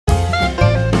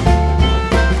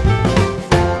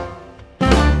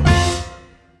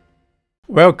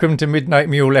Welcome to Midnight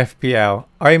Mule FPL.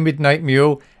 I'm Midnight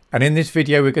Mule, and in this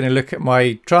video we're going to look at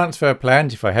my transfer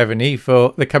plans, if I have any,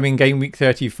 for the coming game week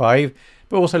 35,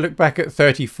 but also look back at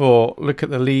 34, look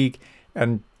at the league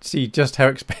and see just how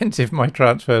expensive my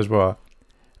transfers were.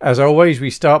 As always, we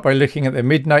start by looking at the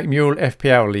Midnight Mule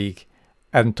FPL League,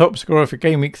 and top scorer for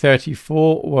game week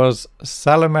 34 was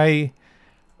Salome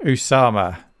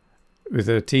Oussama with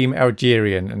the team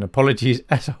Algerian, and apologies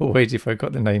as always if I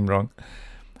got the name wrong.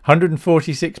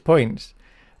 146 points.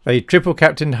 They triple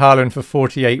captained Haaland for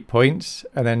 48 points,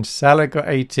 and then Salah got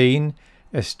 18,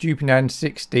 Estupiñán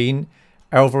 16,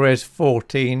 Alvarez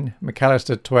 14,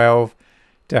 McAllister 12,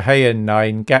 De Gea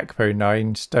 9, Gakpo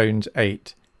 9, Stones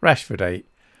 8, Rashford 8.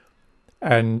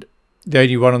 And the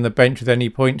only one on the bench with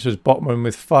any points was Botman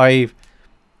with 5.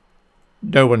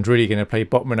 No one's really going to play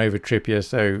Botman over Trippier,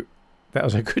 so that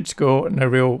was a good score. No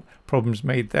real problems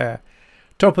made there.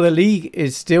 Top of the league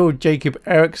is still Jacob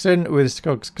Eriksson with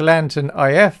Skogsglanten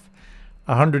IF.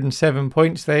 107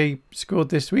 points they scored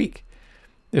this week.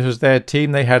 This was their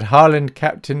team. They had Haaland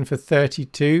captain for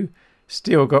 32.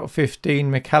 Steele got 15.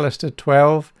 McAllister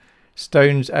 12.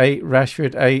 Stones 8.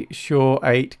 Rashford 8. Shaw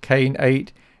 8. Kane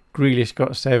 8. Grealish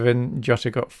got 7.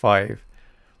 Jota got 5.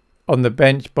 On the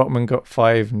bench, Botman got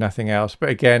 5. Nothing else. But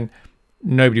again,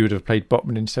 nobody would have played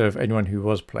Botman instead of anyone who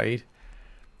was played.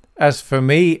 As for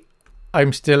me,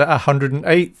 I'm still at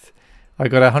 108th. I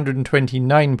got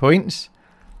 129 points.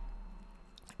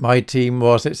 My team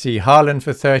was, let's see, Haaland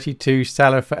for 32,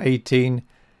 Salah for 18,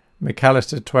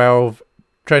 McAllister 12,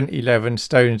 Trent 11,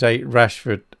 Stones 8,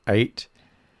 Rashford 8.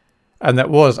 And that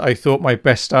was, I thought, my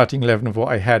best starting 11 of what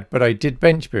I had, but I did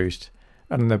bench boost.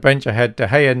 And on the bench I had De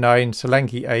Gea 9,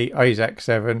 Solanke 8, Isaac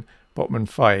 7, Botman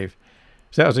 5.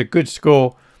 So that was a good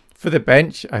score for the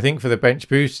bench, I think, for the bench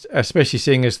boost, especially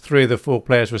seeing as 3 of the 4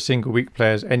 players were single week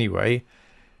players anyway.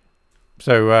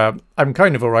 So I'm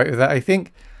kind of all right with that, I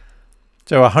think.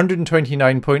 So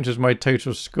 129 points was my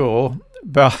total score,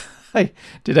 but I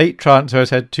did 8 transfers,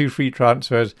 had 2 free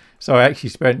transfers, so I actually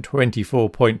spent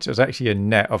 24 points. It was actually a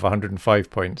net of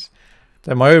 105 points.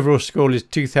 So my overall score is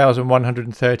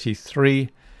 2,133.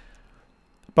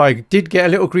 But I did get a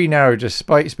little green arrow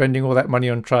despite spending all that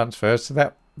money on transfers, so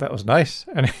that was nice.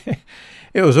 And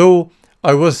it was all,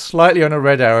 I was slightly on a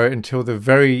red arrow until the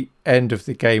very end of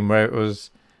the game where it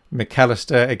was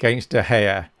McAllister against De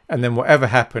Gea. And then whatever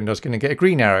happened, I was going to get a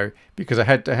green arrow because I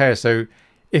had De Gea. So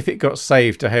if it got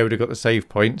saved, De Gea would have got the save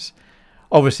points.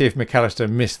 Obviously, if McAllister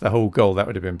missed the whole goal, that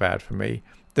would have been bad for me.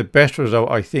 The best result,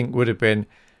 I think, would have been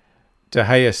De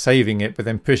Gea saving it, but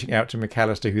then pushing it out to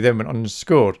McAllister, who then went on and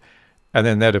scored. And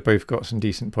then they'd have both got some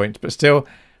decent points. But still,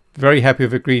 very happy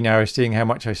with a green arrow, seeing how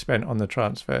much I spent on the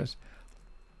transfers.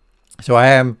 So I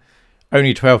am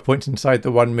only 12 points inside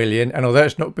the 1 million. And although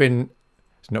it's not been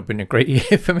a great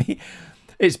year for me,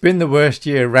 it's been the worst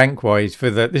year rank-wise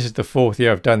this is the 4th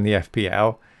year I've done the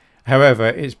FPL. However,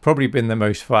 it's probably been the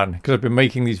most fun because I've been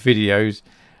making these videos,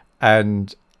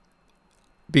 and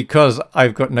because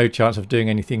I've got no chance of doing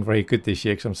anything very good this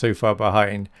year because I'm so far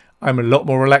behind, I'm a lot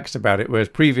more relaxed about it. Whereas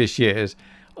previous years,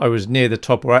 I was near the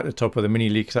top or at the top of the mini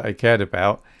leagues that I cared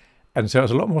about, and so it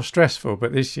was a lot more stressful.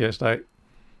 But this year it's like,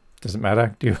 doesn't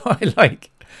matter, do what I like.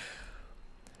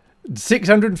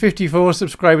 654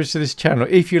 subscribers to this channel.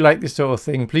 If you like this sort of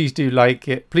thing, please do like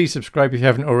it. Please subscribe if you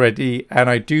haven't already, and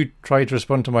I do try to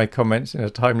respond to my comments in a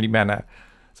timely manner,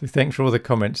 so thanks for all the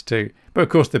comments too. But of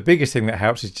course the biggest thing that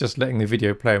helps is just letting the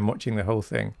video play and watching the whole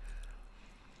thing.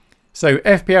 So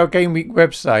FPL Gameweek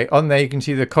website, on there you can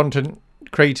see the Content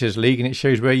Creators League, and it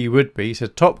shows where you would be. So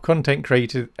top content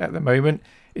creator at the moment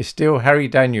is still Harry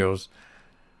Daniels,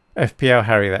 FPL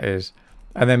Harry that is,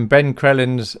 and then Ben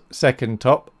Crellin's second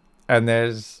top. And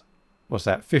there's, what's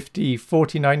that,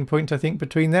 49 points, I think,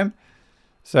 between them.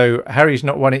 So Harry's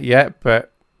not won it yet,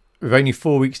 but with only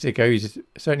 4 weeks to go, he's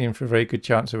certainly in for a very good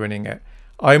chance of winning it.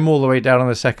 I'm all the way down on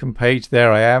the second page.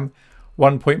 There I am.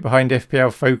 1 point behind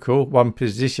FPL Focal, 1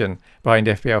 position behind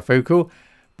FPL Focal,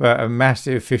 but a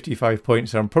massive 55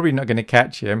 points. So I'm probably not going to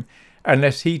catch him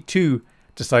unless he too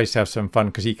decides to have some fun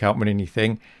because he can't win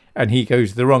anything. And he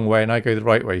goes the wrong way and I go the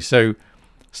right way. So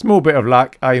small bit of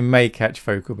luck, I may catch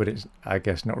Focal, but it's, I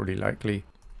guess, not really likely.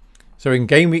 So in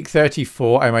game week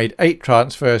 34, I made 8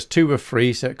 transfers, 2 were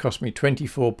free, so it cost me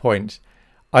 24 points.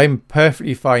 I'm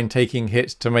perfectly fine taking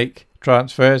hits to make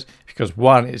transfers because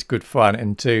 1, it's good fun,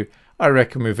 and 2, I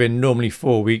reckon within normally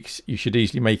 4 weeks, you should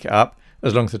easily make it up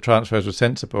as long as the transfers were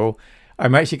sensible.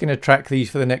 I'm actually going to track these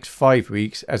for the next 5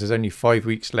 weeks as there's only 5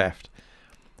 weeks left.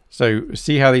 So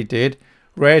see how they did.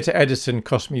 Rare to Edison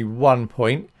cost me 1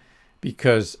 point.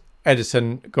 Because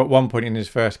Edison got 1 point in his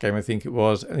first game, I think it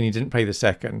was, and he didn't play the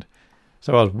second.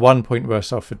 So I was 1 point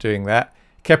worse off for doing that.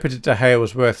 Kepa to De Gea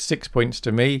was worth 6 points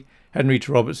to me. Henry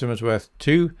to Robertson was worth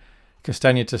 2.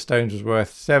 Castagna to Stones was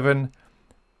worth 7.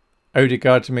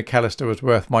 Odegaard to McAllister was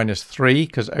worth -3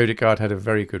 because Odegaard had a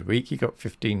very good week. He got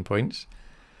 15 points.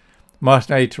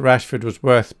 Martinelli to Rashford was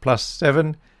worth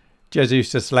 +7.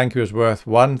 Jesus to Solanke was worth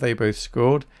 1. They both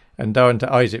scored. And Darwin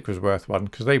to Isaac was worth 1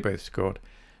 because they both scored.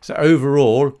 So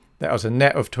overall, that was a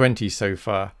net of 20 so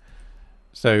far.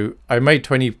 So I made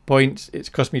 20 points. It's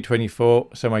cost me 24.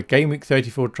 So my Game Week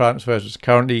 34 transfers is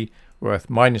currently worth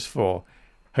 -4.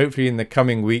 Hopefully in the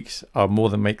coming weeks, I'll more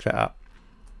than make that up.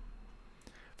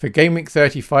 For Game Week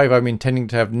 35, I'm intending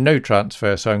to have no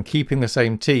transfer, so I'm keeping the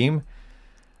same team.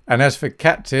 And as for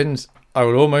captains, I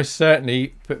will almost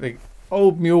certainly put the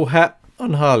old mule hat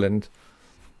on Haaland.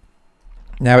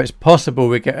 Now, it's possible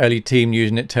we get early team news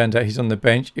and it turns out he's on the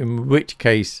bench, in which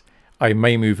case I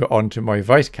may move it on to my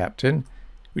vice-captain,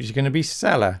 which is going to be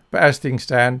Salah. But as things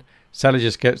stand, Salah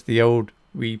just gets the old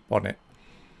wee bonnet.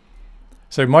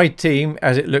 So my team,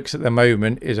 as it looks at the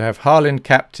moment, is I have Haaland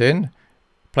captain,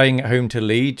 playing at home to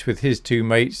Leeds with his two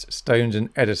mates, Stones and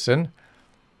Edison.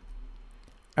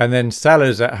 And then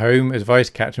Salah's at home as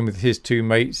vice-captain with his two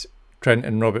mates, Trent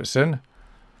and Robertson.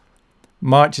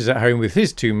 March is at home with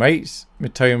his two mates,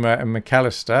 Mitoma and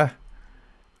McAllister.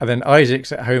 And then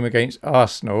Isaac's at home against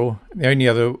Arsenal. The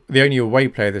only away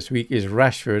player this week is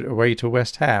Rashford away to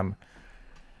West Ham.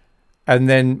 And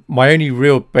then my only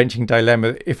real benching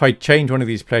dilemma, if I change one of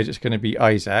these players, it's going to be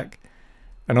Isaac.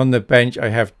 And on the bench, I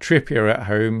have Trippier at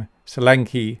home,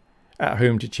 Solanke at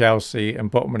home to Chelsea,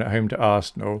 and Botman at home to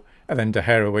Arsenal, and then De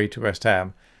Gea away to West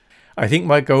Ham. I think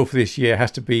my goal for this year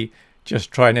has to be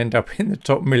just try and end up in the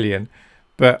top million.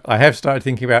 But I have started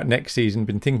thinking about next season,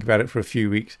 been thinking about it for a few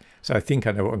weeks, so I think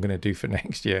I know what I'm going to do for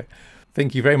next year.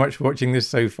 Thank you very much for watching this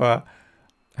so far.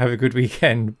 Have a good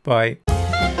weekend. Bye.